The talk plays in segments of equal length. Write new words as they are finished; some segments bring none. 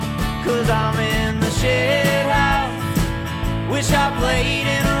'cause I'm in the shed house. Wish I played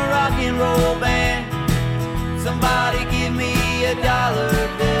in a rock and roll band. Somebody give me a dollar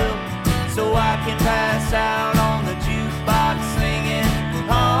bill so I can pass out on the jukebox singing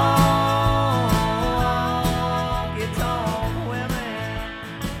honky tonk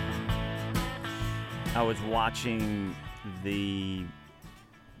women. I was watching they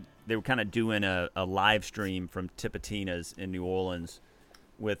were kind of doing a live stream from Tipitina's in New Orleans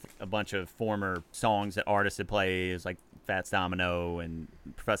with a bunch of former songs that artists had played, like Fats Domino and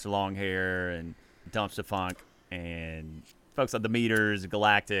Professor Longhair and Dumpster Funk and folks like the Meters,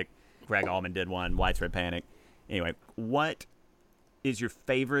 Galactic. Greg Allman did one, Widespread Panic. Anyway, what is your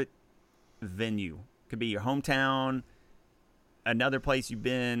favorite venue? Could be your hometown, another place you've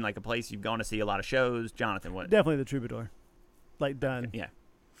been, like a place you've gone to see a lot of shows. Jonathan, what? Definitely the Troubadour. Like, done. Yeah.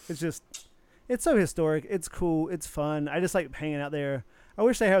 It's just, it's so historic. It's cool. It's fun. I just like hanging out there. I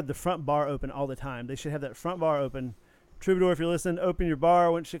wish they had the front bar open all the time. They should have that front bar open. Troubadour, if you're listening, open your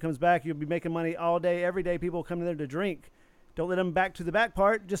bar. When shit comes back, you'll be making money all day, every day. People come in there to drink. Don't let them back to the back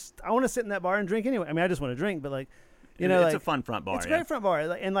part. Just, I want to sit in that bar and drink anyway. I mean, I just want to drink, but like, you know, it's like, a fun front bar. It's a great front bar.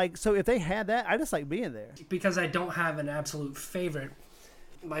 And like, so if they had that, I just like being there. Because I don't have an absolute favorite.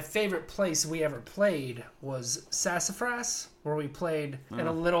 My favorite place we ever played was Sassafras, where we played in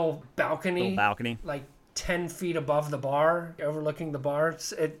a little balcony. Like 10 feet above the bar, overlooking the bar.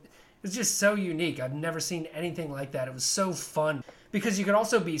 It's just so unique. I've never seen anything like that. It was so fun. Because you could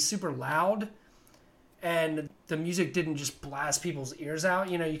also be super loud, and the music didn't just blast people's ears out.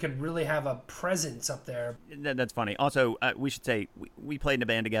 You know, you could really have a presence up there. That's funny. Also, we should say, we played in a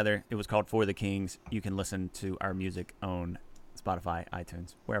band together. It was called For the Kings. You can listen to our music on Spotify,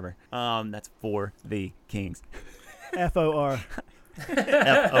 iTunes, wherever. That's For the Kings. FOR.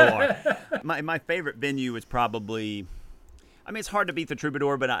 FOR. My favorite venue is probably, I mean, it's hard to beat the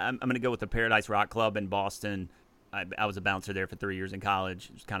Troubadour, but I'm going to go with the Paradise Rock Club in Boston. I was a bouncer there for 3 years in college.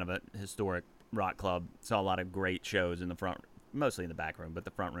 It was kind of a historic rock club. Saw a lot of great shows in the front, mostly in the back room, but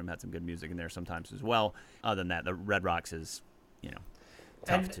the front room had some good music in there sometimes as well. Other than that, the Red Rocks is, you know,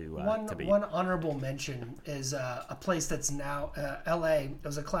 tough to beat. One honorable mention is a place that's now L.A. It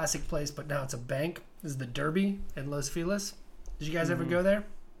was a classic place, but now it's a bank. This is the Derby in Los Feliz. Did you guys ever go there?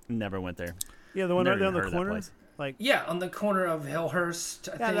 Never went there. Yeah, the one right there on the corner. Like, yeah, on the corner of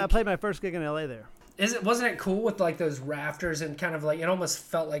Hillhurst. I played my first gig in L.A. there. Wasn't it cool with like those rafters and kind of like it almost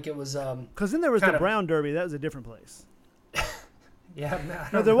felt like it was because then there was the Brown Derby. That was a different place. Yeah,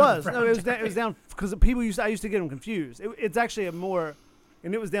 no, there was. No, it was down because people I used to get them confused. It's actually a more,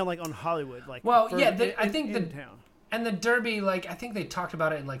 and it was down like on Hollywood, like. Well, yeah, I think the town. And the Derby, like I think they talked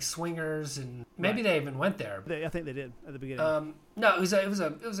about it in like Swingers, and maybe they even went there. I think they did at the beginning. No, it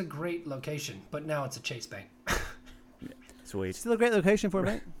was a great location, but now it's a Chase Bank. Sweet. Still a great location for a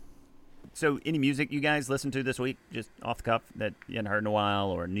bank. So, any music you guys listened to this week, just off the cuff, that you hadn't heard in a while,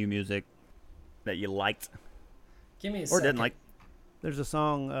 or new music that you liked? Give me a or second. didn't like? There's a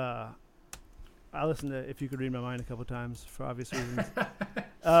song I listened to If You Could Read My Mind a couple times for obvious reasons.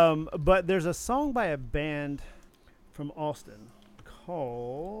 But there's a song by a band from Austin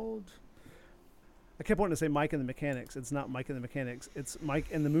called... I kept wanting to say Mike and the Mechanics. It's not Mike and the Mechanics. It's Mike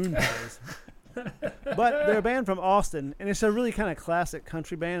and the Moon Pies. But they're a band from Austin, and it's a really kind of classic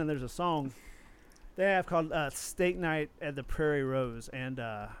country band, and there's a song they have called Steak Night at the Prairie Rose. And,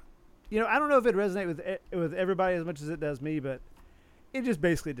 you know, I don't know if it resonates with everybody as much as it does me, but it just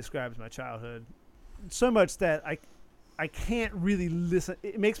basically describes my childhood. So much that I can't really listen.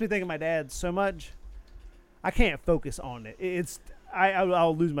 It makes me think of my dad so much. I can't focus on it.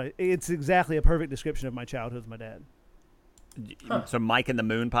 I'll lose my... It's exactly a perfect description of my childhood with my dad. Huh. So Mike and the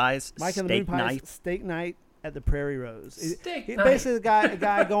Moon Pies? Mike and the Moon Pies, Steak Night at the Prairie Rose. Night. Basically, a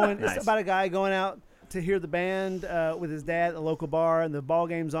guy going... Nice. It's about a guy going out to hear the band with his dad at the local bar, and the ball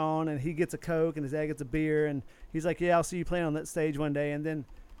game's on, and he gets a Coke, and his dad gets a beer, and he's like, yeah, I'll see you playing on that stage one day. And then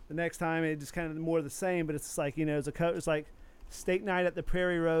the next time, it just kind of more of the same, but it's like, you know, it's like Steak Night at the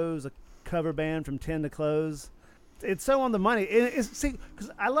Prairie Rose, a cover band from 10 to close. It's so on the money. See,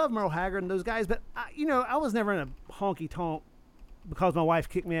 because I love Merle Haggard and those guys, but I was never in a honky tonk because my wife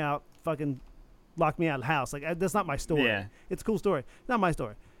kicked me out, fucking locked me out of the house. Like, that's not my story. Yeah. It's a cool story. Not my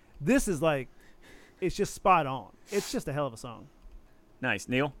story. This is like, it's just spot on. It's just a hell of a song. Nice.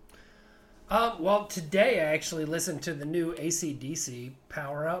 Neil? Well, today I actually listened to the new AC/DC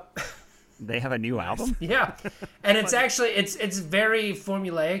Power Up. They have a new album? Yeah. And it's actually, it's very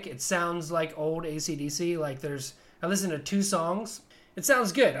formulaic. It sounds like old AC/DC. Like I listened to 2 songs. It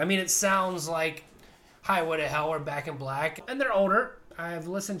sounds good. I mean, it sounds like Highway to Hell or Back in Black. And they're older, I've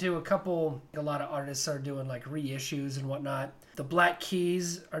listened to a lot of artists are doing like reissues and whatnot. The Black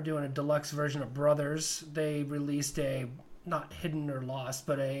Keys are doing a deluxe version of Brothers. They released not Hidden or Lost,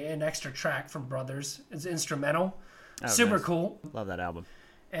 but an extra track from Brothers. It's instrumental. Oh, super nice. Cool. Love that album.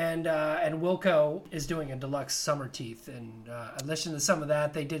 And Wilco is doing a deluxe Summer Teeth, and I listened to some of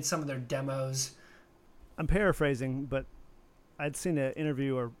that. They did some of their demos. I'm paraphrasing, but I'd seen an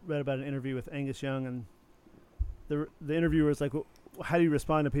interview or read about an interview with Angus Young, and the interviewer was like, well, how do you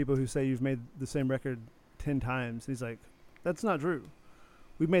respond to people who say you've made the same record 10 times? He's like, that's not true.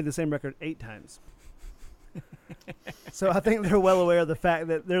 We've made the same record 8 times. So I think they're well aware of the fact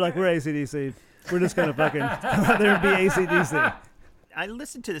that they're like, we're AC/DC. We're just going to fucking come out there and be AC/DC. I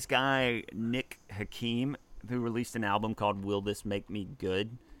listened to this guy, Nick Hakim, who released an album called Will This Make Me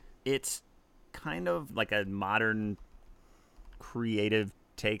Good? It's kind of like a modern creative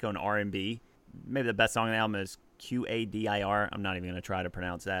take on R&B. Maybe the best song on the album is Qadir. I'm not even going to try to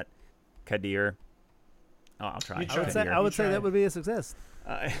pronounce that. Qadir. Oh, I'll try. I would say that would be a success.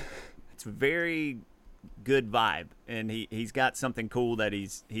 It's very good vibe, and he's got something cool that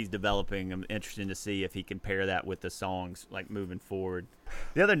he's developing. I'm interested to see if he can pair that with the songs like moving forward.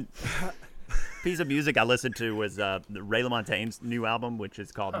 The other piece of music I listened to was Ray LaMontagne's new album, which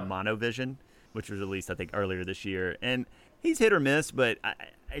is called Monovision, which was released I think earlier this year. And he's hit or miss, but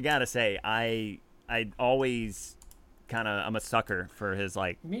I gotta say I always I'm a sucker for his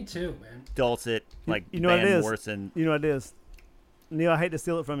like. Me too, man. Dulcet like you know Van what it is. Morrison. You know what it is, Neil. I hate to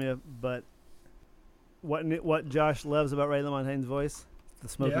steal it from you, but what Josh loves about Ray LaMontagne's voice, the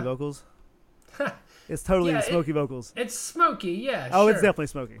smoky vocals. It's totally the smoky vocals. It's smoky, yeah. Oh, sure. It's definitely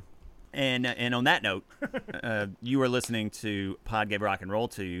smoky. And on that note, you are listening to Pod Gave Rock and Roll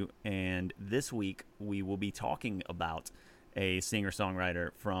to You, and this week we will be talking about a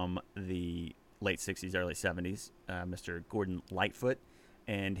singer-songwriter from the late 60s, early 70s, Mr. Gordon Lightfoot,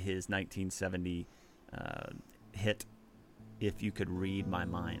 and his 1970 hit, If You Could Read My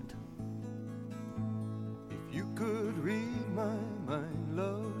Mind. If you could read my mind,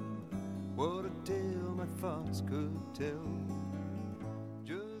 love, what a tale my thoughts could tell.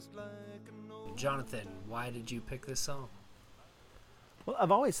 Just like an old... Jonathan, why did you pick this song? Well,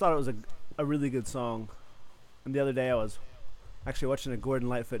 I've always thought it was a really good song. And the other day I was actually watching a Gordon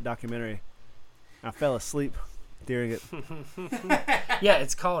Lightfoot documentary. I fell asleep during it. Yeah,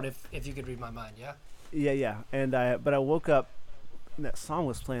 it's called If You Could Read My Mind, yeah? Yeah. And but I woke up and that song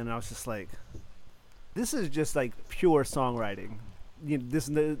was playing, and I was just like, this is just like pure songwriting. This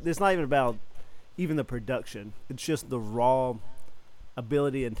not even about even the production. It's just the raw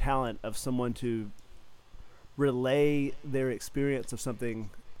ability and talent of someone to relay their experience of something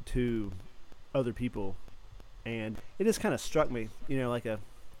to other people. And it just kind of struck me, like a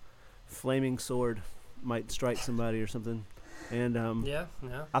flaming sword might strike somebody or something. And yeah.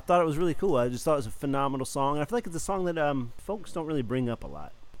 I thought it was really cool. I just thought it was a phenomenal song. And I feel like it's a song that folks don't really bring up a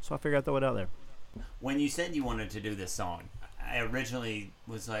lot. So I figured I'd throw it out there. When you said you wanted to do this song, I originally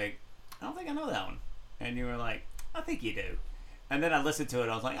was like, I don't think I know that one. And you were like, I think you do. And then I listened to it,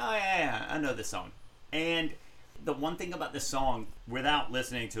 I was like, oh yeah, I know this song. And the one thing about this song, without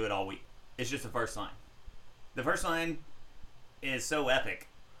listening to it all week, is just the first line. The first line is so epic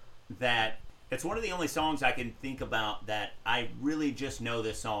that it's one of the only songs I can think about that I really just know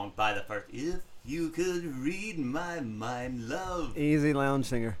this song by the first. If you could read my mind, love. Easy lounge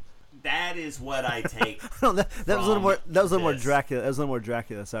singer. That is what I take. that was a little more. That was a little more Dracula. That was a little more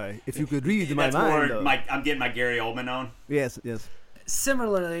Dracula. Sorry. If you could read my mind. I'm getting my Gary Oldman on. Yes.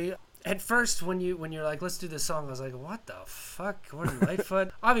 Similarly, at first when you're like, let's do this song, I was like, what the fuck, Gordon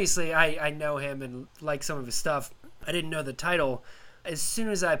Lightfoot? Obviously, I know him and like some of his stuff. I didn't know the title. As soon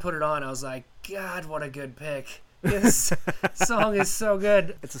as I put it on, I was like, God, what a good pick. This song is so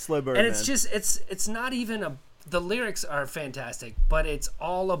good. It's a slow burn, and it's just it's not even the lyrics are fantastic, but it's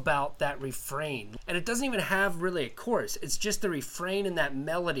all about that refrain. And it doesn't even have really a chorus. It's just the refrain and that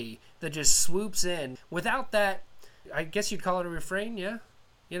melody that just swoops in. Without that, I guess you'd call it a refrain, yeah?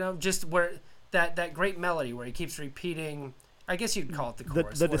 Just where that great melody where he keeps repeating. I guess you'd call it the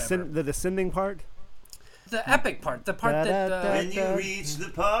chorus. The descending part? The epic part. The part that... when you reach the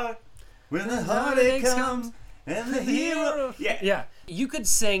part when the heartache comes and the hero... Yeah. You could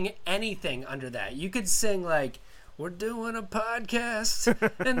sing anything under that. You could sing like, we're doing a podcast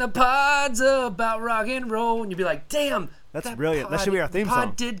and the pod's about rock and roll. And you'd be like, damn. That's brilliant. That should be our theme song.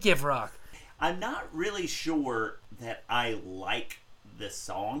 Pod did give rock. I'm not really sure that I like this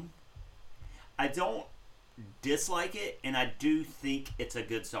song. I don't dislike it, and I do think it's a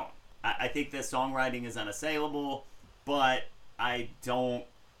good song. I think the songwriting is unassailable, but I don't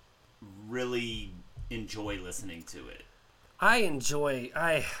really enjoy listening to it. It's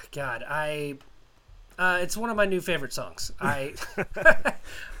one of my new favorite songs. I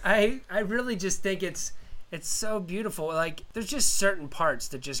really just think it's so beautiful. Like, there's just certain parts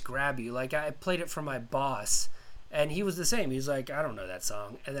that just grab you. Like, I played it for my boss, and he was the same. He's like, I don't know that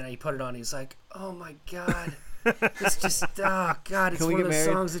song. And then he put it on. He's like, oh my God. It's just, oh God, it's one of those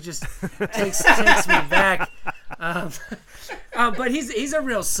songs that just takes me back. But he's a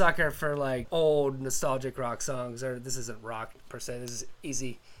real sucker for like old nostalgic rock songs. Or this isn't rock per se. This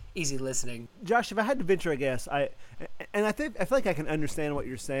is easy listening. Josh, if I had to venture a guess, I feel like I can understand what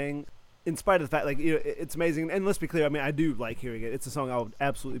you're saying, in spite of the fact, like, you know, it's amazing. And let's be clear, I mean, I do like hearing it. It's a song I would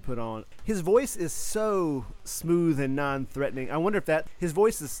absolutely put on. His voice is so smooth and non-threatening. I wonder if his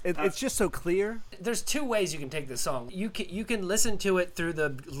voice is, it's just so clear. There's two ways you can take this song. You can listen to it through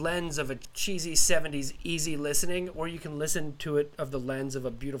the lens of a cheesy 70s easy listening, or you can listen to it of the lens of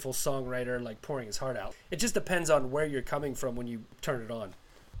a beautiful songwriter, like, pouring his heart out. It just depends on where you're coming from when you turn it on.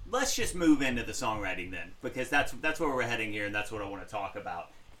 Let's just move into the songwriting then, because that's where we're heading here, and that's what I want to talk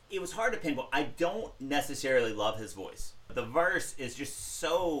about. It was hard to pinpoint. I don't necessarily love his voice. The verse is just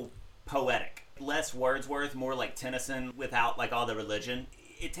so poetic. Less Wordsworth, more like Tennyson without like all the religion.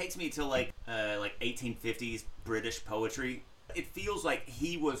 It takes me to like 1850s British poetry. It feels like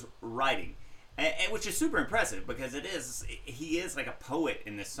he was writing, and which is super impressive because he is like a poet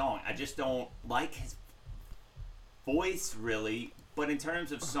in this song. I just don't like his voice really, but in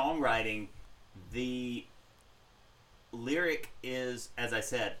terms of songwriting, the lyric is, as I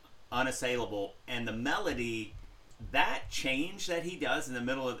said, unassailable, and the melody, that change that he does in the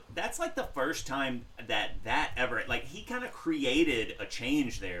middle of, that's like the first time that ever, like, he kind of created a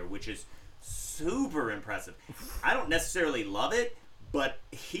change there, which is super impressive. I don't necessarily love it, but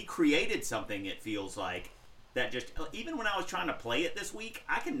he created something, it feels like, that just, even when I was trying to play it this week,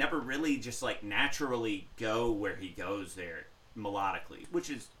 I could never really just like naturally go where he goes there melodically, which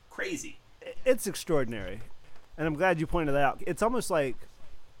is crazy. It's extraordinary. And I'm glad you pointed that out. It's almost like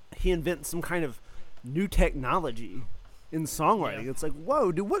he invents some kind of new technology in songwriting. Yeah. It's like,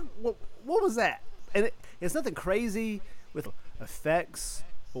 whoa, dude, what was that? And it's nothing crazy with effects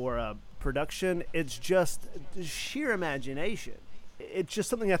or production. It's just sheer imagination. It's just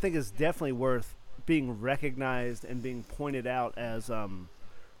something I think is definitely worth being recognized and being pointed out as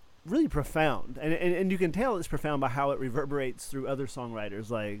really profound. And you can tell it's profound by how it reverberates through other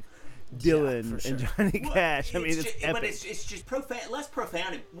songwriters like Dylan and Johnny Cash. Well, I mean, it's epic. But it's just profound, less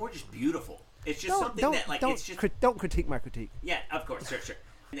profound and more just beautiful. It's just something that, like, don't critique my critique. Yeah, of course, sure.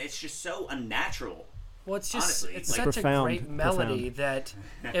 And it's just so unnatural. Well, it's just, honestly, it's like, such a great melody that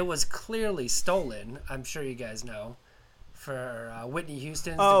it was clearly stolen. I'm sure you guys know, for Whitney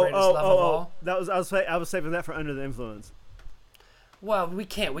Houston's "The Greatest Love of All." I was saving that for Under the Influence. Well, we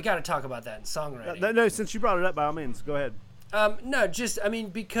can't. We got to talk about that in songwriting. No, since you brought it up, by all means, go ahead. No, just, I mean,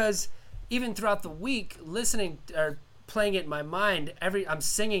 because even throughout the week, listening or playing it in my mind, I'm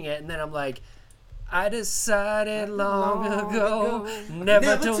singing it, and then I'm like, I decided long ago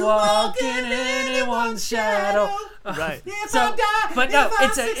never to walk in anyone's shadow. Right. But no,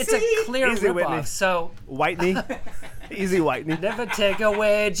 it's a clear ripoff. So Whitney, easy Whitney. Never take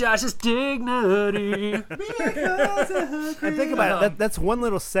away Josh's dignity. And think about it. That's one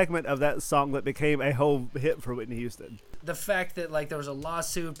little segment of that song that became a whole hit for Whitney Houston. The fact that, like, there was a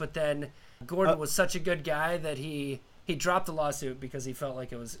lawsuit, but then Gordon was such a good guy that he dropped the lawsuit because he felt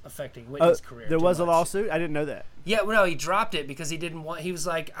like it was affecting Whitney's career. There was a lawsuit? I didn't know that. Yeah, well, no, he dropped it because he was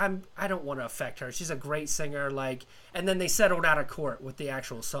like, I don't want to affect her. She's a great singer, like, and then they settled out of court with the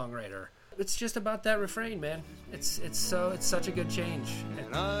actual songwriter. It's just about that refrain, man. It's such a good change.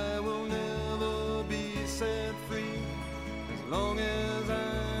 And I will never be set free as long as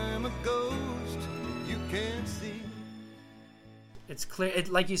I'm a ghost you can't see. It's clear,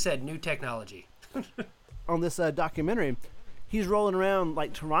 like you said, new technology. On this documentary, he's rolling around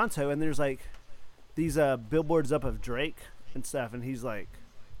like Toronto, and there's like these billboards up of Drake and stuff, and he's like,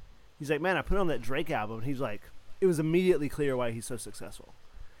 man, I put on that Drake album, and he's like, it was immediately clear why he's so successful.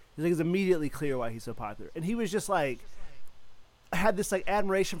 He's like, it's immediately clear why he's so popular, and he was just like, had this like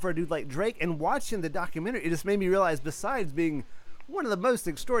admiration for a dude like Drake, and watching the documentary, it just made me realize, besides being one of the most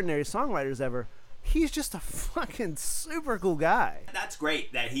extraordinary songwriters ever, he's just a fucking super cool guy. That's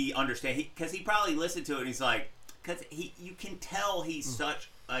great that he understands, because he probably listened to it and he's like, because you can tell he's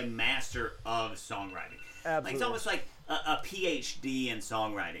such a master of songwriting. Absolutely. Like, it's almost like a PhD in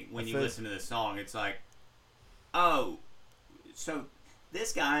songwriting. When you listen to this song, it's like, oh, so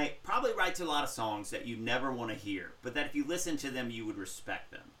this guy probably writes a lot of songs that you never want to hear, but that if you listen to them, you would respect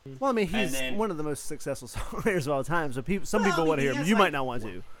them. Well, I mean, he's one of the most successful songwriters of all time, so some people want to hear him. You might not want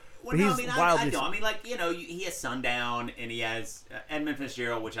to. Well, no, I mean, I don't. I mean, like, you know, he has Sundown, and he has Edmund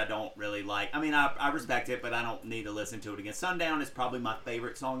Fitzgerald, which I don't really like. I mean, I respect it, but I don't need to listen to it again. Sundown is probably my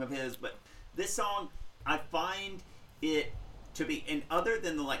favorite song of his, but this song, I find it to be, and other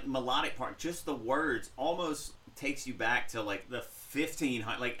than the, like, melodic part, just the words almost takes you back to, like, the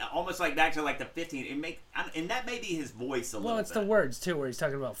 1500, like, almost like back to, like, the 15, and that may be his voice a little bit. Well, it's the words, too, where he's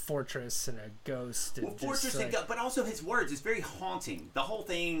talking about fortress and a ghost. And fortress like, but also his words is very haunting. The whole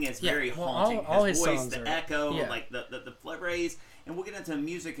thing is very haunting. All his voice, songs the are, echo, like, the phrase, and we'll get into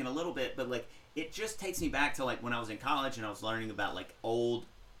music in a little bit, but, like, it just takes me back to, like, when I was in college and I was learning about, like, old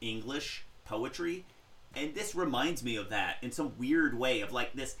English poetry, and this reminds me of that in some weird way, of,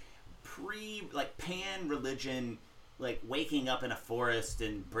 like, this pan-religion, like, waking up in a forest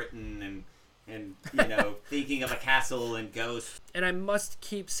in Britain and you know, thinking of a castle and ghosts. And I must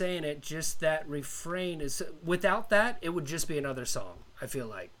keep saying it, just that refrain is, without that, it would just be another song, I feel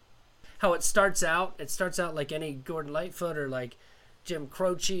like. How it starts out like any Gordon Lightfoot or like Jim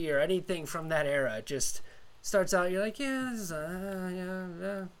Croce or anything from that era. It just starts out, you're like, yeah, this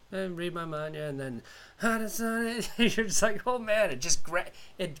is, read my mind, yeah, and then, you're just like, oh man, it just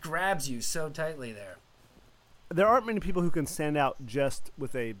it grabs you so tightly there. There aren't many people who can stand out just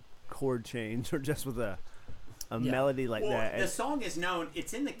with a chord change or just with a melody like that. The song is known,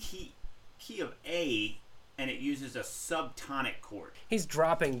 it's in the key of A, and it uses a subtonic chord. He's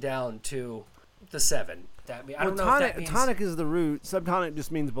dropping down to the 7. I don't know tonic, if that means... tonic is the root. Subtonic just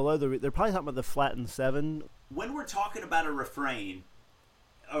means below the root. They're probably talking about the flattened 7. When we're talking about a refrain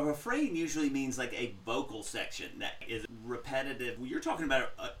usually means like a vocal section that is repetitive. You're talking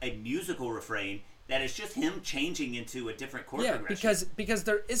about a musical refrain that is just him changing into a different chord progression. because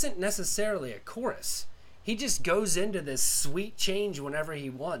there isn't necessarily a chorus. He just goes into this sweet change whenever he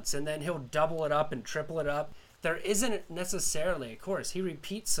wants, and then he'll double it up and triple it up. There isn't necessarily a chorus. He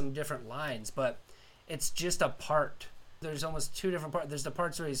repeats some different lines, but it's just a part. There's almost 2 different parts. There's the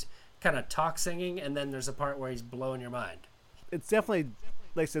parts where he's kind of talk singing, and then there's a part where he's blowing your mind. It's definitely,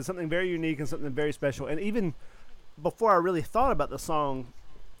 like I said, something very unique and something very special. And even before I really thought about the song,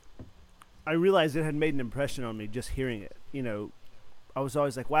 I realized it had made an impression on me just hearing it. You know, I was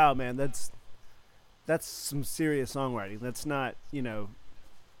always like, wow, man, that's some serious songwriting. That's not, you know,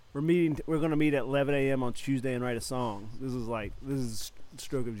 we're going to meet at 11 a.m. on Tuesday and write a song. This is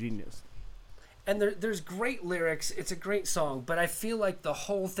stroke of genius. And there's great lyrics. It's a great song, but I feel like the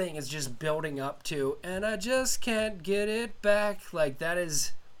whole thing is just building up to, and I just can't get it back. Like, that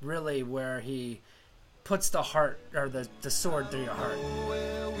is really where he puts the heart, or the sword through your heart.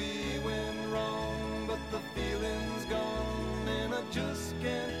 Well, we went wrong, but the feeling's gone, and I just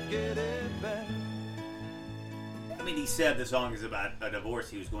can't get it back. I mean, he said the song is about a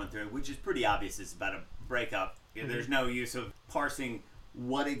divorce he was going through, which is pretty obvious. It's about a breakup. Mm-hmm. There's no use of parsing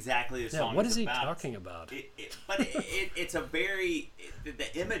what exactly the song is about. What is he talking about? It's a very...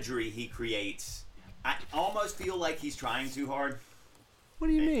 the imagery he creates, I almost feel like he's trying too hard. What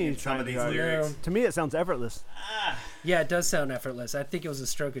do you mean? Some of these lyrics. To me, it sounds effortless. Yeah, it does sound effortless. I think it was a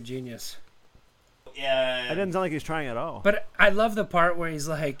stroke of genius. Yeah. It doesn't sound like he's trying at all. But I love the part where he's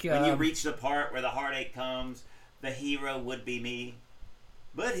like... when you reach the part where the heartache comes, the hero would be me.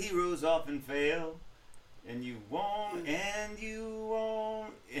 But heroes often fail. And you won't,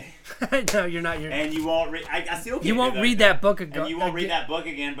 No, you're not. And you won't read. I still can't. You won't read that book again. And you won't read that book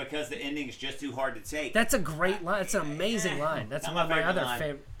again because the ending is just too hard to take. That's a great line. It's an amazing line. That's one of my other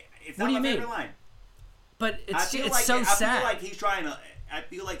favorite. What do you mean? Line. But it's so sad. I feel like he's trying to. I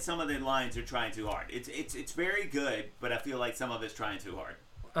feel like some of the lines are trying too hard. It's very good, but I feel like some of it's trying too hard.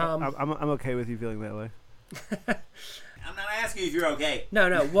 I'm okay with you feeling that way. I'm not asking you if you're okay.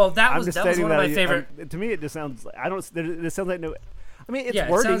 No. Well, that was one of my favorite. To me, it just sounds. It sounds like no. I mean, it's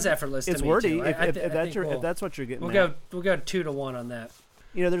wordy. It sounds effortless. It's to wordy. Me too. If that's what you're getting. We'll go 2-1 on that.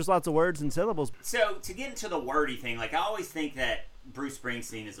 You know, there's lots of words and syllables. So to get into the wordy thing, like I always think that Bruce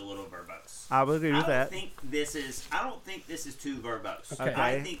Springsteen is a little verbose. I would agree with that. I don't think this is too verbose. Okay.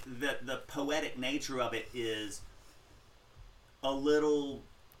 I think that the poetic nature of it is a little.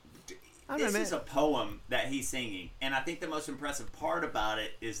 This is a poem that he's singing, and I think the most impressive part about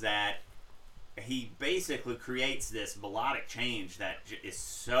it is that he basically creates this melodic change that is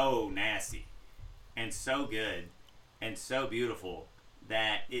so nasty and so good and so beautiful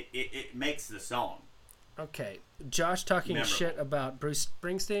that it makes the song. Okay, Josh talking shit about Bruce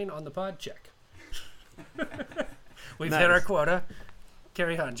Springsteen on the pod, check. We've hit our quota.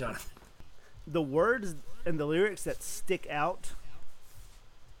 Carry on, Jonathan. The words and the lyrics that stick out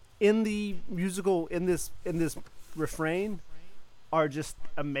in the musical, in this refrain, are just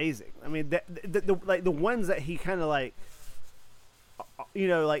amazing. I mean, the ones that he kind of like you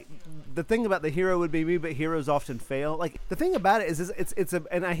know, like the thing about the hero would be me, but heroes often fail. Like the thing about it is it's a,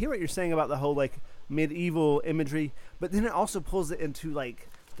 and I hear what you're saying about the whole like medieval imagery, but then it also pulls it into like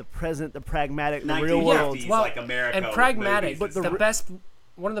the present, the pragmatic, the real world. Well, like America and pragmatic. But the best,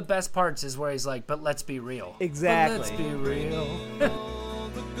 one of the best parts is where he's like, "But let's be real." Exactly. But let's be real. All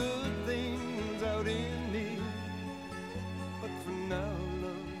the good things out in me. But for now,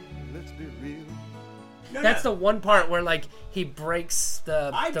 love, let's be real. That's the one part where like he breaks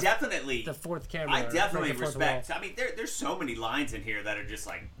the fourth camera. I definitely the fourth respect. wall. I mean, there's so many lines in here that are just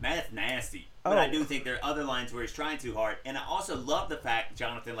like that's nasty. But I do think there are other lines where he's trying too hard, and I also love the fact,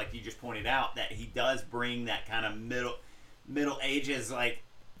 Jonathan, like you just pointed out, that he does bring that kind of Middle Ages like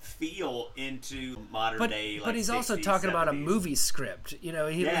feel into modern day. Like, but he's 60s, also talking 70s. about a movie script. You know,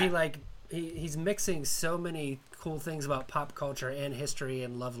 he's mixing so many cool things about pop culture and history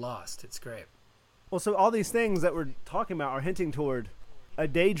and love lost. It's great. Well, so all these things that we're talking about are hinting toward a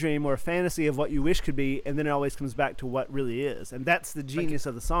daydream or a fantasy of what you wish could be, and then it always comes back to what really is. And that's the genius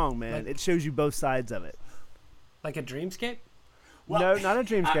of the song, man. It shows you both sides of it. Like a dreamscape? Well, no, not a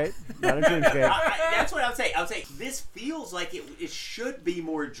dreamscape. Not a dreamscape. That's what I would say. I would say this feels like it should be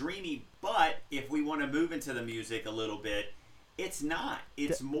more dreamy, but if we want to move into the music a little bit, it's not.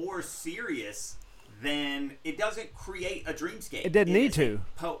 It's more serious than... It doesn't create a dreamscape. It didn't need to.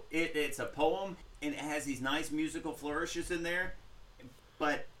 It's a poem, and it has these nice musical flourishes in there,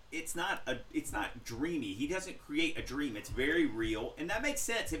 but it's not dreamy. He doesn't create a dream. It's very real, and that makes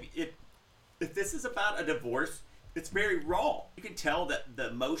sense. If this is about a divorce, it's very raw. You can tell that the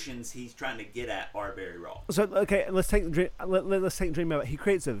emotions he's trying to get at are very raw. So okay, let's take the dream. Let's take the dream about it. He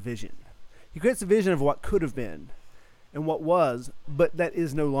creates a vision. He creates a vision of what could have been, and what was, but that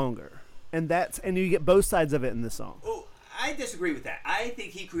is no longer. And you get both sides of it in this song. Oh, I disagree with that. I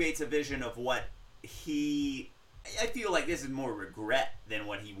think he creates a vision of what I feel like this is more regret than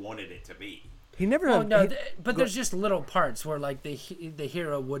what he wanted it to be. He never. But there's just little parts where like the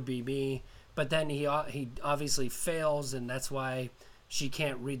hero would be me, but then he obviously fails, and that's why she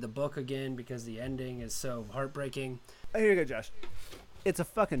can't read the book again because the ending is so heartbreaking. Here you go, Josh. It's a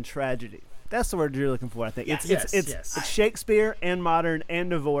fucking tragedy. That's the word you're looking for, I think. Yes. It's Shakespeare and modern and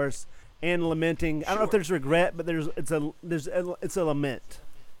divorce and lamenting. Sure. I don't know if there's regret, but it's a lament.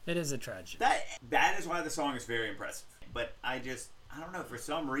 It is a tragedy. That is why the song is very impressive. But I don't know, for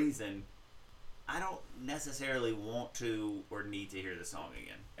some reason, I don't necessarily want to or need to hear the song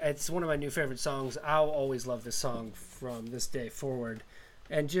again. It's one of my new favorite songs. I'll always love this song from this day forward.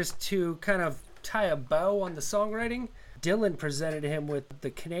 And just to kind of tie a bow on the songwriting, Dylan presented him with the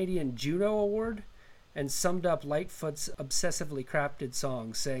Canadian Juno Award and summed up Lightfoot's obsessively crafted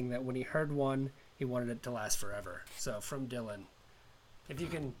song, saying that when he heard one, he wanted it to last forever. So from Dylan, if you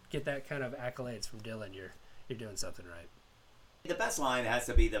can get that kind of accolades from Dylan, you're doing something right. The best line has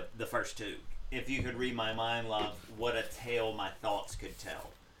to be the first two. If you could read my mind, love, what a tale my thoughts could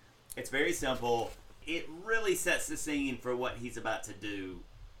tell. It's very simple. It really sets the scene for what he's about to do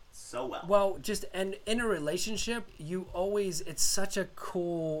so well. Well, and in a relationship, it's such a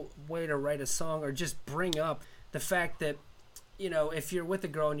cool way to write a song or just bring up the fact that, you know, if you're with a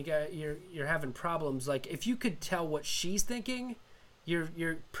girl and you're having problems, like if you could tell what she's thinking,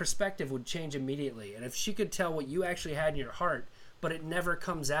 your perspective would change immediately. And if she could tell what you actually had in your heart, but it never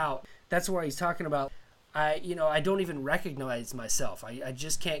comes out, that's where he's talking about. I don't even recognize myself. I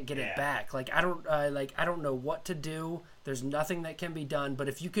just can't get it back. Like I don't know what to do. There's nothing that can be done. But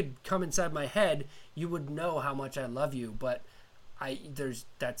if you could come inside my head, you would know how much I love you. But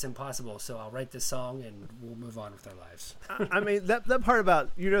that's impossible. So I'll write this song and we'll move on with our lives. I mean that part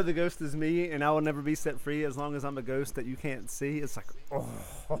about the ghost is me and I will never be set free as long as I'm a ghost that you can't see. It's like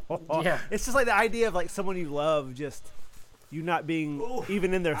yeah. It's just like the idea of like someone you love just. You not being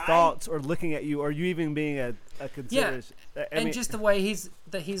even in their thoughts or looking at you, or you even being a consideration. Yeah, and just the way he's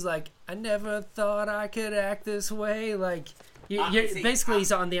like, I never thought I could act this way. Like, he's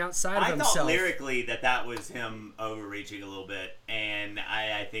on the outside of himself. I thought lyrically that was him overreaching a little bit, and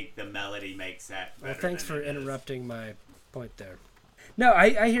I think the melody makes that better. Well, thanks for interrupting my point there. No,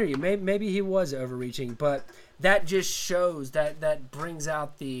 I hear you. Maybe he was overreaching, but that just shows that brings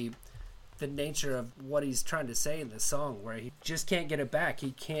out the nature of what he's trying to say in this song, where he just can't get it back.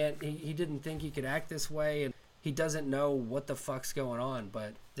 He didn't think he could act this way, and he doesn't know what the fuck's going on,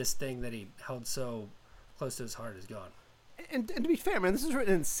 but this thing that he held so close to his heart is gone. And to be fair, man, this is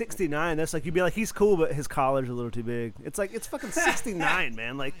written in 69. That's like, you'd be like, he's cool, but his collar's a little too big. It's like, it's fucking 69,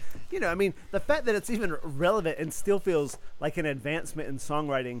 man. Like, I mean, the fact that it's even relevant and still feels like an advancement in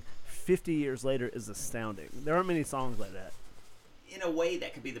songwriting 50 years later is astounding. There aren't many songs like that. In a way,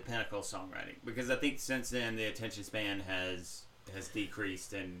 that could be the pinnacle of songwriting, because I think since then the attention span has has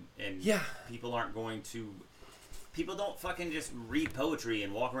decreased, and yeah, people aren't going to. People don't fucking just read poetry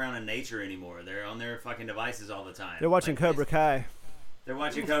and walk around in nature anymore. They're on their fucking devices all the time. They're watching Cobra Kai. They're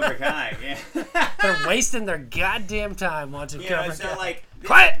watching Cobra Kai. Yeah. They're wasting their goddamn time watching Cobra Kai. So like,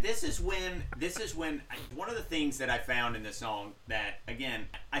 Quiet! This is when one of the things that I found in the song that, again,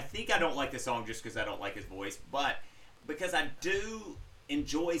 I think I don't like the song just because I don't like his voice, but because I do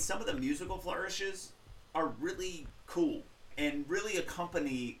enjoy some of the musical flourishes are really cool and really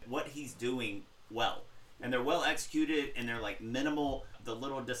accompany what he's doing well. And they're well executed, and they're like minimal. The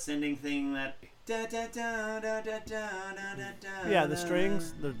little descending thing that da da da da da da da da. Yeah, the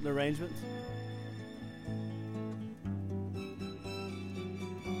strings, the arrangements.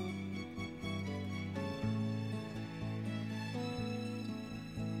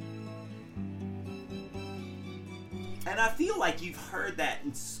 And I feel like you've heard that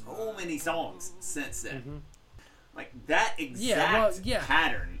in so many songs since then. Mm-hmm. Like that exact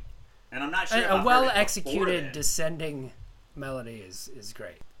pattern. And I'm not sure. A well-executed descending melody is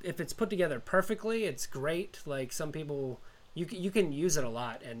great. If it's put together perfectly, it's great. Like some people, you can use it a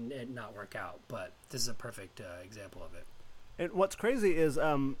lot and it not work out. But this is a perfect example of it. And what's crazy is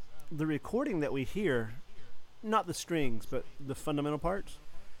the recording that we hear, not the strings, but the fundamental parts.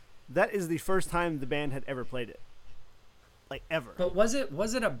 That is the first time the band had ever played it, like ever. But was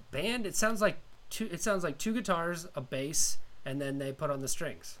it a band? It sounds like two guitars, a bass, and then they put on the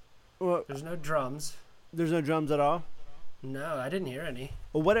strings. Well, there's no drums. There's no drums at all? No, I didn't hear any.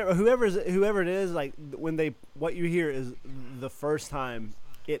 Well, whoever it is, like what you hear is the first time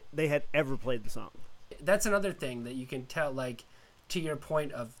they had ever played the song. That's another thing that you can tell, like, to your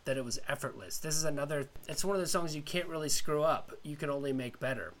point of that it was effortless. This is it's one of the songs you can't really screw up. You can only make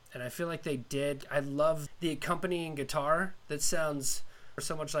better. And I feel like they did. I love the accompanying guitar that sounds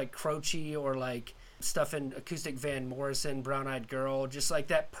so much like Croce or like stuff in acoustic Van Morrison, Brown Eyed Girl, just like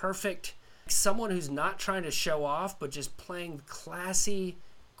that perfect, someone who's not trying to show off, but just playing classy,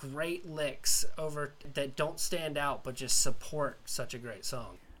 great licks over that don't stand out, but just support such a great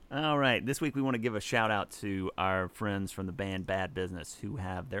song. All right. This week we want to give a shout out to our friends from the band Bad Business who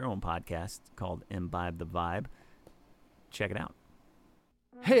have their own podcast called Imbibe the Vibe. Check it out.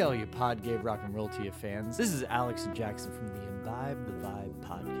 Hey, all you Pod Gave Rock and Roll to You fans. This is Alex and Jackson from the Imbibe the Vibe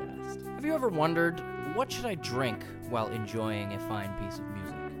podcast. Have you ever wondered, what should I drink while enjoying a fine piece of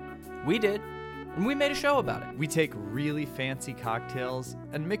music? We did, and we made a show about it. We take really fancy cocktails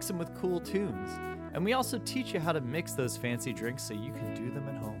and mix them with cool tunes. And we also teach you how to mix those fancy drinks so you can do them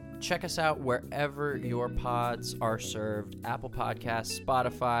at home. Check us out wherever your pods are served, Apple Podcasts,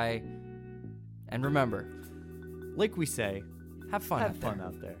 Spotify. And remember, like we say, have fun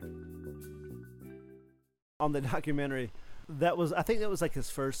out there. On the documentary, I think that was like his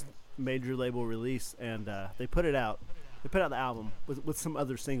first major label release, and they put it out. They put out the album with some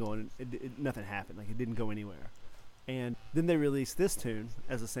other single, and nothing happened. Like, it didn't go anywhere. And then they released this tune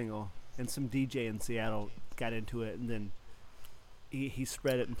as a single, and some DJ in Seattle got into it, and then he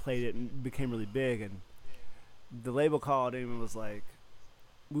spread it and played it and became really big. And the label called him and was like,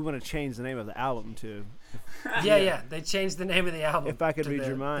 we want to change the name of the album to... Yeah, they changed the name of the album. If I could read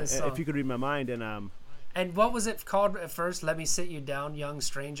your mind, if you could read my mind, and what was it called at first? Let Me Sit You Down, Young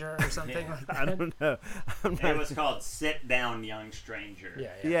Stranger, or something like that? I don't know. It was called Sit Down, Young Stranger.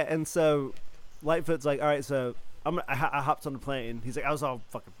 Yeah, and so Lightfoot's like, all right, so I hopped on the plane. He's like, I was all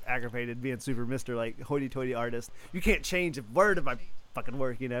fucking aggravated being super Mr. like hoity-toity artist. You can't change a word of my fucking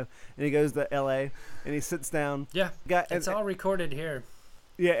work, you know? And he goes to L.A. and he sits down. Yeah, it's all recorded here.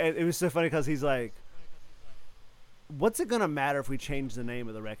 Yeah, and it was so funny because he's like, what's it going to matter if we change the name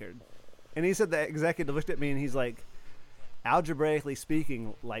of the record? And he said the executive looked at me and he's like, algebraically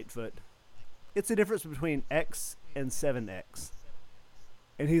speaking, Lightfoot, it's the difference between X and 7X.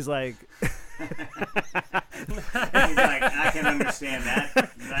 And he's like... he's like, I can understand that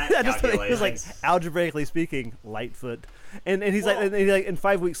calculation. He was like, algebraically speaking, Lightfoot. And he's like, and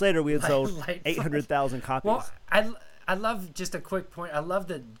 5 weeks later we had sold 800,000 copies. Well, I love, just a quick point, I love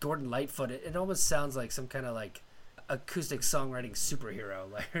that Gordon Lightfoot, it almost sounds like some kind of like acoustic songwriting superhero,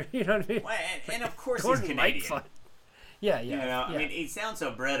 like, you know what I mean? Well, and of course Gordon he's Canadian. Lightfoot. Yeah. You know, I mean, he sounds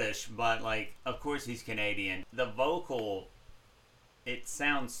so British, but like, of course he's Canadian. The vocal, it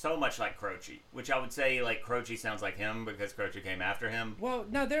sounds so much like Croce, which I would say like Croce sounds like him because Croce came after him. Well,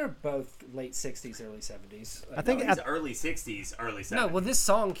 no, they're both late 60s, early 70s. I think he's early 60s, early 70s. No, well, this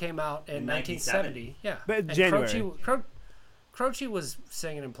song came out in 1970. Yeah, but in January. Croce was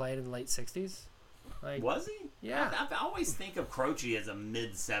singing and playing in the late 60s. Like, was he? Yeah. I always think of Croce as a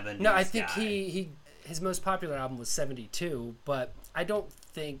mid-70s No, I think guy. his most popular album was 72, but I don't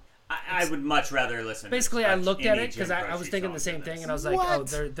think... I would much rather listen. Basically, to I looked at any it because Jim I was Croce thinking the song same than thing, this. and I was like,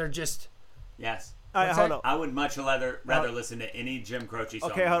 What? oh, they're just. Yes. All right, What's hold that? on. I would much rather listen to any Jim Croce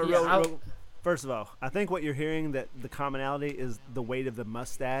song. Okay, hold on. Yeah, real. First of all, I think what you're hearing, that the commonality is the weight of the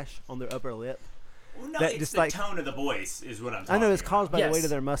mustache on their upper lip. Well, no, that it's just the like- tone of the voice is what I'm talking I know it's about. caused by the Yes. weight of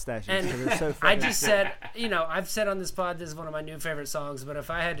their mustaches. And 'cause they're so I fucking just said, I've said on this pod, this is one of my new favorite songs. But if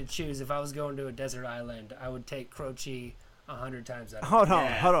I had to choose, if I was going to a desert island, I would take Croce 100 times out of Hold on,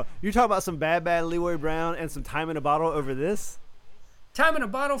 Yeah. hold on. You talking about some bad Leroy Brown and some Time in a Bottle over this? Time in a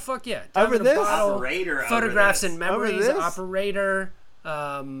Bottle, fuck yeah. Time Over in a this? Bottle, Operator over Photographs this. and Memories, this? Operator.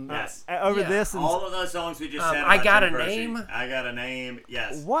 Yes. Over Yeah. this and All of those songs we just said. I about Got Jim a Croce. Name. I Got a Name.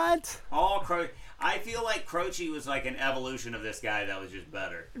 Yes. what? All Croce. I feel like Croce was like an evolution of this guy that was just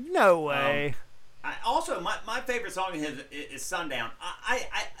better. No way. Also, my favorite song of his is Sundown. I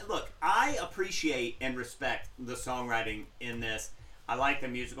look, I appreciate and respect the songwriting in this. I like the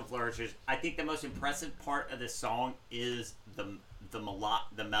musical flourishes. I think the most impressive part of this song is the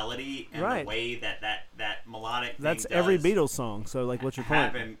melody and Right. the way that melodic That's thing every does Beatles song. So like, what's your point?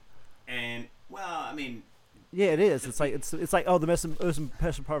 happen. And well, I mean, Yeah, it is. It's like oh, the most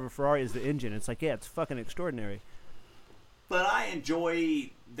impressive part of a Ferrari is the engine. It's like, yeah, it's fucking extraordinary. but I enjoy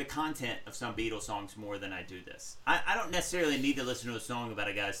the content of some Beatles songs more than I do this. I don't necessarily need to listen to a song about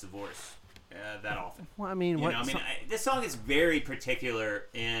a guy's divorce that often. Well, I mean, what? This song is very particular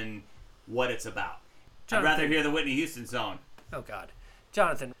in what it's about. Jonathan. I'd rather hear the Whitney Houston song. Oh God,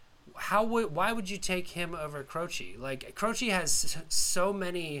 Jonathan, why would you take him over Croce? Like Croce has so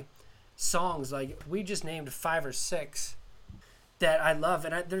many songs. Like we just named 5 or 6 that I love,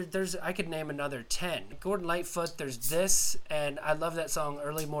 and I could name another 10. Gordon Lightfoot. There's this, and I love that song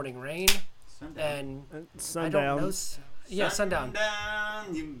 "Early Morning Rain." Sundown. And Sundown. I don't know. Yeah, Sundown.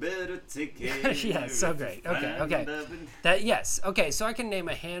 Sundown, you better take care. Yeah, so great. Okay. That yes. Okay, so I can name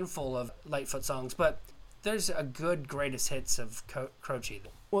a handful of Lightfoot songs, but there's a good greatest hits of Croce.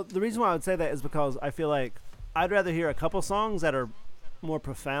 Well, the reason why I would say that is because I feel like I'd rather hear a couple songs that are more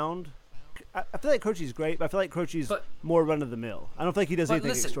profound. I feel like Croce's great, but I feel like Croce's more run of the mill. I don't think he does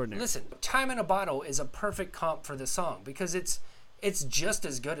anything extraordinary. Listen, "Time in a Bottle" is a perfect comp for this song because it's just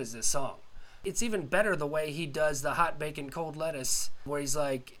as good as this song. It's even better the way he does the hot bacon cold lettuce, where he's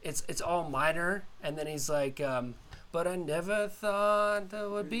like, it's all minor, and then he's like, but I never thought there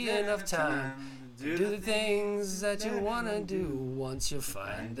would be enough time to do the things that you want to do once you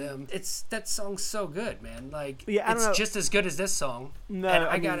find them. That song's so good, man. Like, Yeah, I don't know. it's just as good as this song. No, and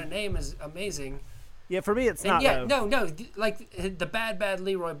I I Got mean- a Name is amazing. Yeah, for me, it's And not. yeah, though. no, like the bad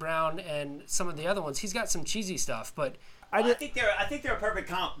Leroy Brown and some of the other ones. He's got some cheesy stuff, but I think they're a perfect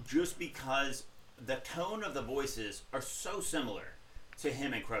comp just because the tone of the voices are so similar to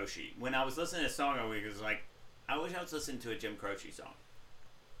him and Croce. When I was listening to this song, I was like, I wish I was listening to a Jim Croce song.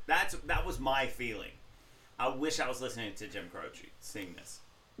 That was my feeling. I wish I was listening to Jim Croce sing this.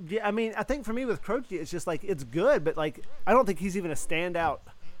 Yeah, I mean, I think for me with Croce, it's just like it's good, but like I don't think he's even a standout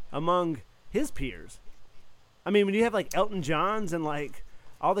among his peers. I mean, when you have like Elton John's and like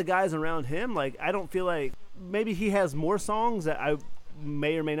all the guys around him, like I don't feel like maybe he has more songs that I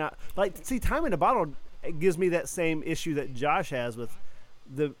may or may not like. See, "Time in a Bottle" it gives me that same issue that Josh has with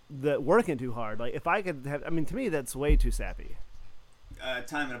the working too hard. Like if I could have, I mean, to me that's way too sappy.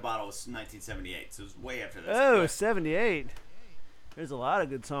 "Time in a Bottle" was 1978, so it was way after this. Oh, But 78. There's a lot of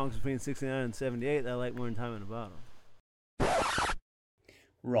good songs between 69 and 78 that I like more than "Time in a Bottle."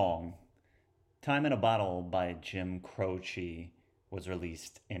 Wrong. "Time in a Bottle" by Jim Croce was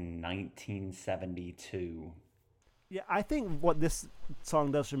released in 1972. Yeah, I think what this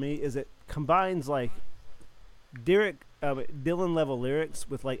song does for me is it combines like Dylan level lyrics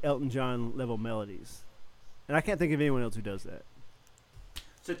with like Elton John level melodies, and I can't think of anyone else who does that.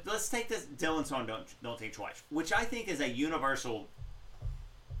 So let's take this Dylan song, Don't Think Twice, which I think is a universal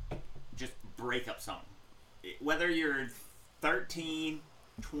just breakup song. Whether you're 13,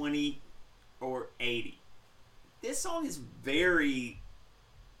 20, or 80. This song is very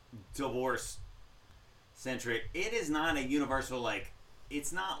divorce centric. It is not a universal, like,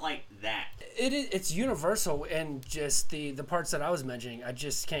 it's not like that. it's universal in just the parts that I was mentioning. I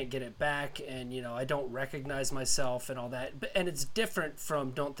just can't get it back, and I don't recognize myself and all that. And it's different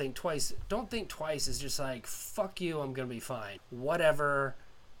from "Don't Think Twice." "Don't Think Twice" is just like, fuck you, I'm gonna be fine. Whatever.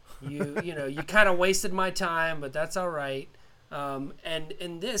 You kind of wasted my time, but that's all right. And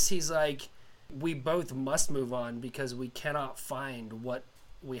in this, he's like, we both must move on because we cannot find what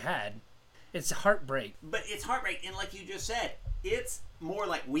we had. It's heartbreak. But it's heartbreak, and like you just said, it's more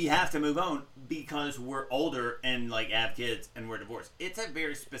like we have to move on because we're older and like have kids and we're divorced. It's a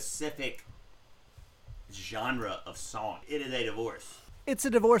very specific genre of song. It is a divorce. It's a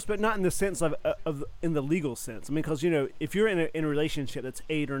divorce, but not in the sense of in the legal sense. I mean, because if you're in a relationship that's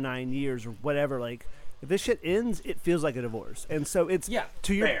 8 or 9 years or whatever, like if this shit ends, it feels like a divorce, and so it's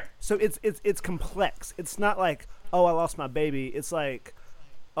to your fair. So it's complex. It's not like, oh, I lost my baby. It's like,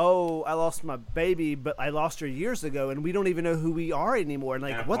 oh, I lost my baby, but I lost her years ago, and we don't even know who we are anymore, and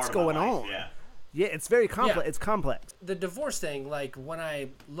like what's going on. Yeah, it's very complex. Yeah. It's complex. The divorce thing, like when I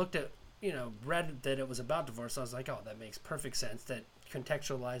looked at, read that it was about divorce, I was like, oh, that makes perfect sense. That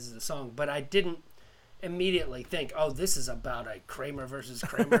contextualizes the song. But I didn't immediately think, oh, this is about a Kramer versus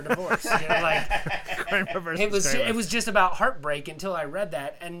Kramer divorce. Kramer versus Kramer. It was just about heartbreak until I read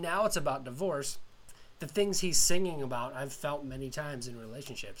that, and now it's about divorce. The things he's singing about, I've felt many times in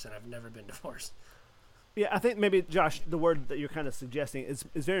relationships, and I've never been divorced. Yeah, I think maybe, Josh, the word that you're kind of suggesting is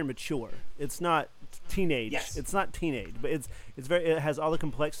very mature. It's not teenage. Yes. It's not teenage, but it has all the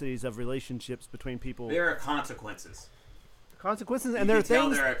complexities of relationships between people. There are consequences. And there are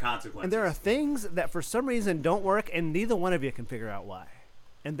things. There are consequences. And there are things that for some reason don't work, and neither one of you can figure out why.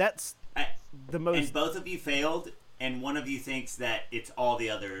 And that's the most. And both of you failed, and one of you thinks that it's all the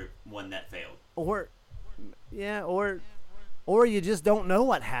other one that failed. Or you just don't know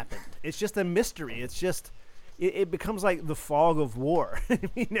what happened. It's just a mystery. It's just it becomes like the fog of war.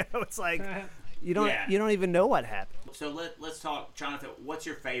 It's like you don't even know what happened. So let's talk, Jonathan. What's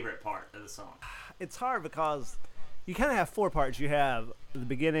your favorite part of the song? It's hard because you kind of have 4 parts. You have the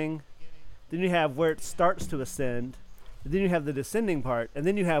beginning, then you have where it starts to ascend, then you have the descending part, and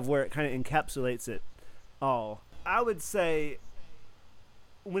then you have where it kind of encapsulates it all. I would say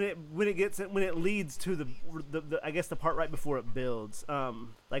when it leads to the I guess the part right before it builds,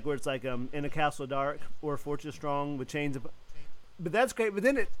 like where it's like in a castle dark or a fortress strong with chains of, but that's great. But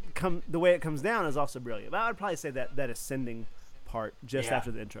then the way it comes down is also brilliant. But I would probably say that ascending part just after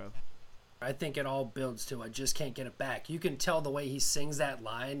the intro. I think it all builds to I just can't get it back. You can tell the way he sings that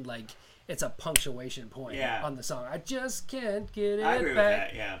line, like it's a punctuation point on the song. I just can't get it back. I agree with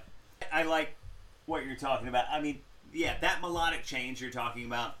that, yeah. I like what you're talking about. I mean, yeah, that melodic change you're talking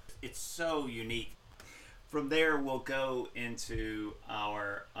about, it's so unique. From there, we'll go into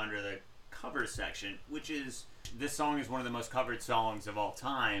our Under the Covers section, which is, this song is one of the most covered songs of all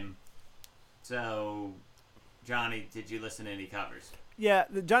time. So, Johnny, did you listen to any covers? Yeah,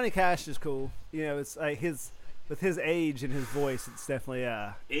 the Johnny Cash is cool. It's like with his age and his voice, it's definitely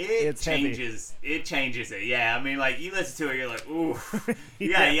it changes it. Yeah, I mean, like you listen to it, you're like, ooh,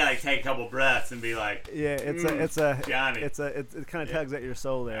 you gotta like take a couple breaths and be like, yeah, Johnny. It kind of tugs at your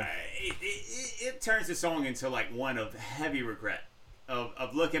soul there. It turns the song into like one of heavy regret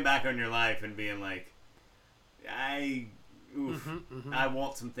of looking back on your life and being like, I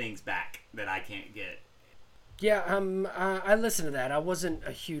want some things back that I can't get. Yeah, I listened to that. I wasn't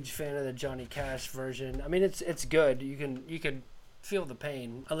a huge fan of the Johnny Cash version. I mean, it's good. You can feel the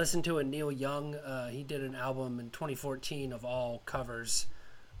pain. I listened to a Neil Young. He did an album in 2014 of all covers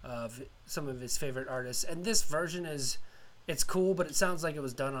of some of his favorite artists, and this version it's cool, but it sounds like it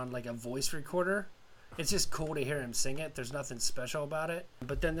was done on like a voice recorder. It's just cool to hear him sing it. There's nothing special about it.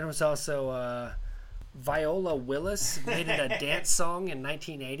 But then there was also Viola Willis made it a dance song in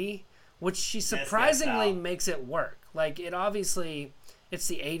 1980. Which she surprisingly makes it work. Like, it's the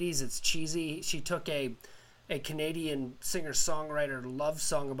 80s, it's cheesy. She took a Canadian singer-songwriter love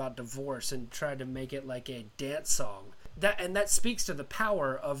song about divorce and tried to make it like a dance song. That speaks to the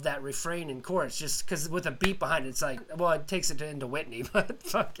power of that refrain and chorus, just because with a beat behind it, it's like, well, it takes it into Whitney, but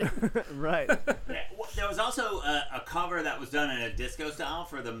fucking... Right. Yeah, there was also a cover that was done in a disco style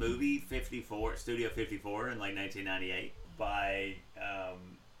for the movie Studio 54 in like 1998 by...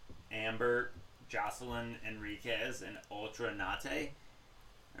 Amber, Jocelyn Enriquez, and Ultra Nate,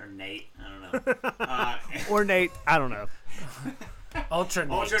 or Nate, I don't know. Or Nate, I don't know. Ultra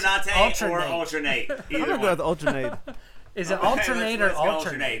Nate or Alternate. I'm gonna go with Alternate. Is it alternate or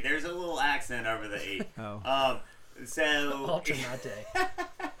alternate? There's a little accent over the E. Oh. Alternate.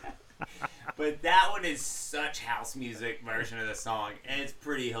 But that one is such house music version of the song, and it's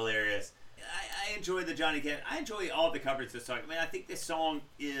pretty hilarious. I enjoy the Johnny Cash. I enjoy all the covers of this song. I mean, I think this song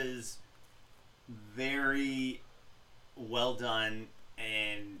is very well done,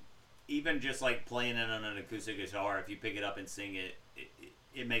 and even just like playing it on an acoustic guitar, if you pick it up and sing it,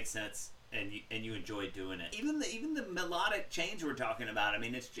 it makes sense, and you enjoy doing it. Even the melodic change we're talking about. I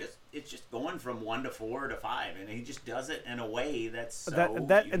mean, it's just going from 1 to 4 to 5, and he just does it in a way that's so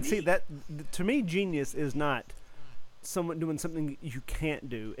that unique. And see that to me, genius is not someone doing something you can't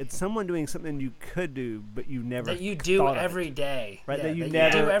do. It's someone doing something you could do, but you never that you do every day. Right? Yeah, that you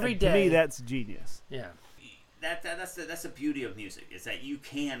never do every day. To me, that's genius. Yeah. That's the beauty of music, is that you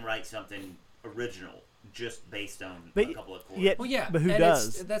can write something original just based on But a couple of chords. yeah, Well, yeah, but who and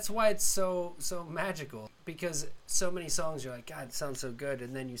does? That's why it's so magical, because so many songs you're like, God, it sounds so good,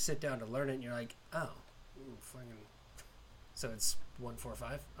 and then you sit down to learn it, and you're like, oh, ooh, fucking. So it's 1, 4,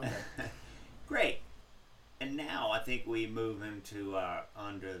 5. Okay. Great. And now I think we move into our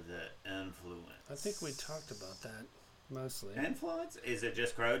Under the Influence. I think we talked about that mostly. Influence? Is it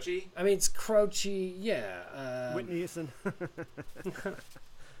just Croce? I mean, it's Croce, yeah. Whitney Houston.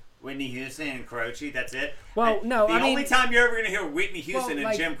 Whitney Houston and Croce, that's it? Well, no, the I mean... only time you're ever going to hear Whitney Houston Well,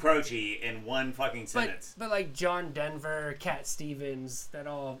 and Jim Croce in one fucking sentence. But like John Denver, Cat Stevens, that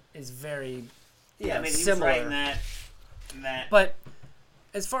all is very Yeah, I mean, he similar. was writing that. But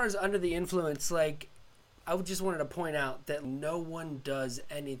as far as Under the Influence, like, I just wanted to point out that no one does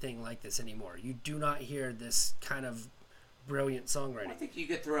anything like this anymore. You do not hear this kind of brilliant songwriting. I think you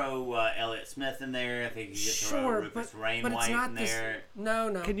could throw Elliott Smith in there. I think you could throw Sure, Rufus but Wainwright it's not in this. there.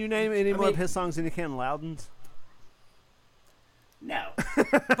 No. Can you name any I more mean- of his songs than you can Loudon's? No.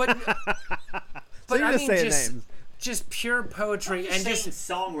 But So you're I just mean, saying names. just pure poetry I'm and just just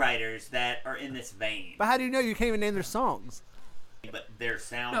saying songwriters that are in this vein. But how do you know you can't even name their songs? But their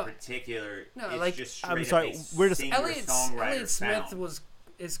sound No. particular, No, it's like- just straight I'm sorry, up a we're just- singer-songwriter Elliott Smith sound.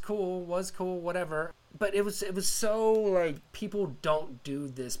 was cool, whatever. But it was so like people don't do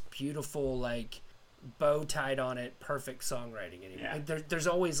this beautiful like bow tied on it perfect songwriting anymore. Yeah. Like, there's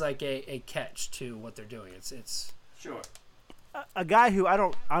always like a catch to what they're doing. It's Sure. A guy who I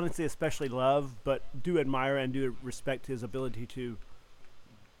don't honestly especially love, but do admire and do respect his ability to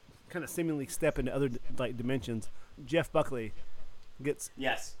kind of seemingly step into other like dimensions. Jeff Buckley gets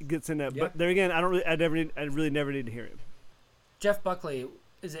Yes. in that, Yeah. but there again, I really never need to hear him. Jeff Buckley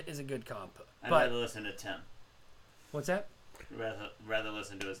is a good comp. I'd But rather listen to Tim. what's that? Rather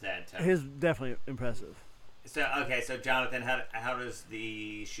listen to his dad, Tim. His definitely impressive. So Jonathan, how does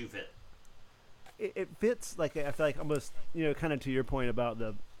the shoe fit? It fits like I feel like almost kind of to your point about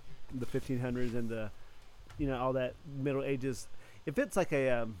the 1500s and the all that Middle Ages. It fits like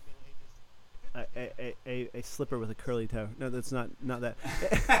a slipper with a curly toe. No, that's not that.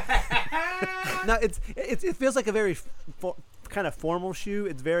 No, it feels like a very kind of formal shoe.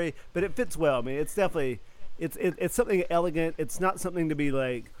 It's very, but it fits well. I mean, it's definitely it's something elegant. It's not something to be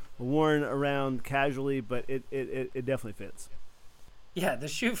like worn around casually, but it definitely fits. Yeah, the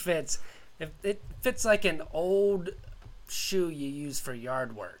shoe fits. It fits like an old shoe you use for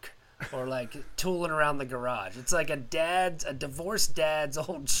yard work or like tooling around the garage. It's like a divorced dad's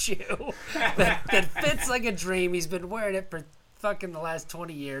old shoe that fits like a dream. He's been wearing it for fucking the last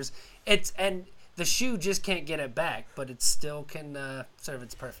 20 years. And the shoe just can't get it back, but it still can serve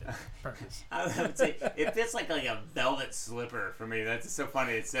its purpose. I would say it fits like a velvet slipper for me. That's so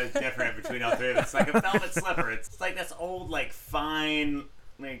funny. It's so different between all three of us. It's like a velvet slipper. It's like this old, like fine,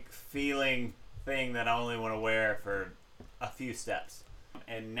 like feeling thing that I only want to wear for a few steps.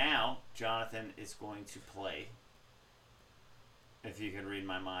 And now Jonathan is going to play "If You Could Read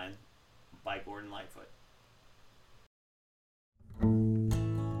My Mind" by Gordon Lightfoot.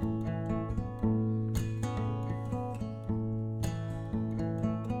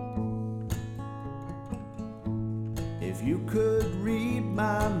 If you could read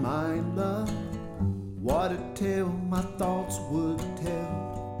my mind, love, what a tale my thoughts would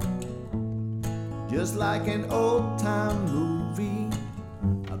tell. Just like an old-time movie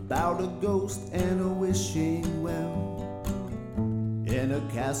about a ghost and a wishing well. In a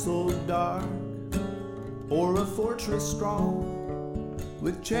castle dark or a fortress strong,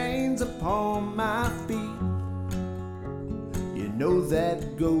 with chains upon my feet, you know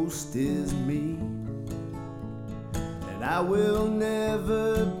that ghost is me. And I will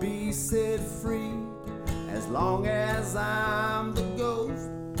never be set free as long as I'm the ghost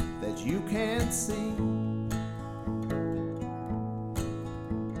that you can't see.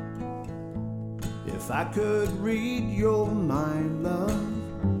 If I could read your mind,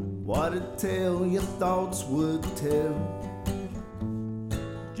 love, what a tale your thoughts would tell.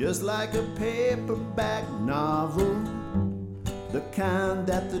 Just like a paperback novel, the kind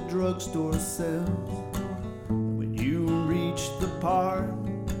that the drugstore sells. When you reach the part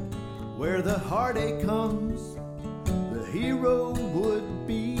where the heartache comes, the hero would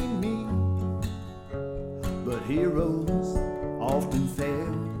be me. But heroes often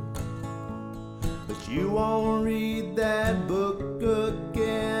fail. But you won't read that book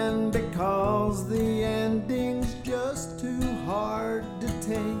again because the ending's just too hard to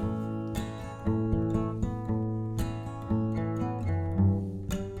take.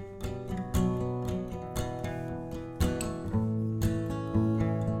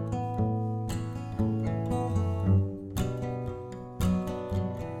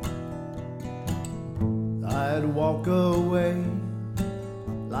 I'd walk away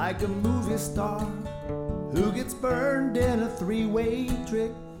like a movie star who gets burned in a three-way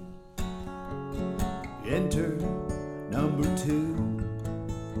trick. Enter number 2,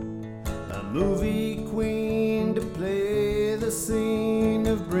 a movie queen to play the scene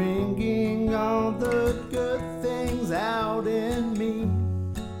of bringing all the good things out in me.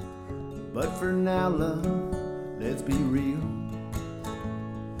 But for now, love, let's be real.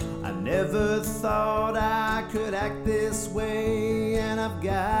 I never thought I could act this way, and I've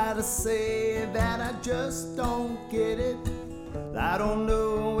gotta say that I just don't get it. I don't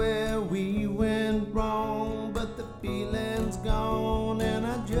know where we went wrong, but the feeling's gone and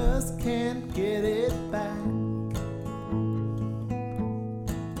I just can't get it back.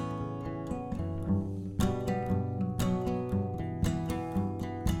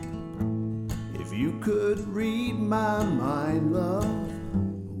 If you could read my mind, love,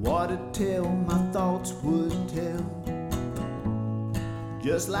 what a tale my thoughts would tell.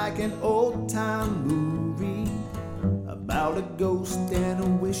 Just like an old-time movie about a ghost and a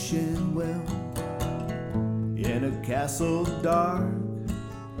wishing well, in a castle dark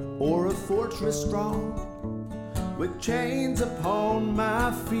or a fortress strong, with chains upon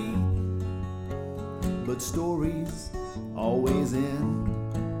my feet, but stories always end.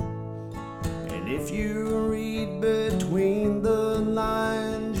 And if you read between the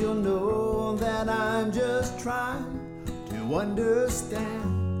lines, you'll know that I'm just trying to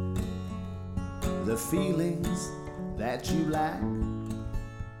understand the feelings that you lack.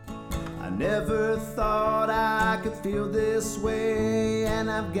 I never thought I could feel this way,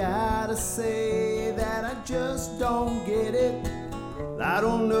 and I've gotta say that I just don't get it. I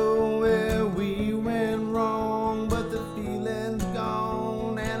don't know where we went wrong, but the feeling's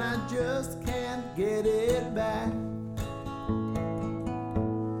gone and I just can't get it back.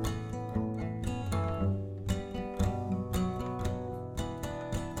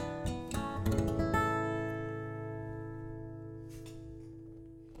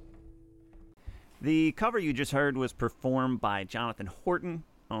 The cover you just heard was performed by Jonathan Horton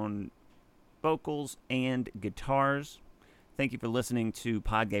on vocals and guitars. Thank you for listening to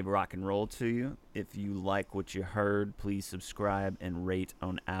Pod Gave Rock and Roll to you. If you like what you heard, please subscribe and rate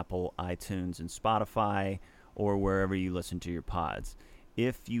on Apple, iTunes, and Spotify, or wherever you listen to your pods.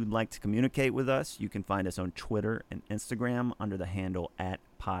 If you'd like to communicate with us, you can find us on Twitter and Instagram under the handle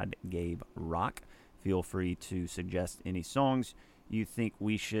 @PodGaveRock. Feel free to suggest any songs you think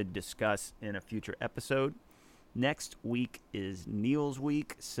we should discuss in a future episode. Next week is Neil's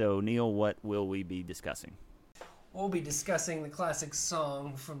week. So, Neil, what will we be discussing? We'll be discussing the classic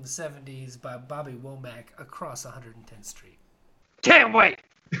song from the 70s by Bobby Womack, Across 110th Street. Can't wait!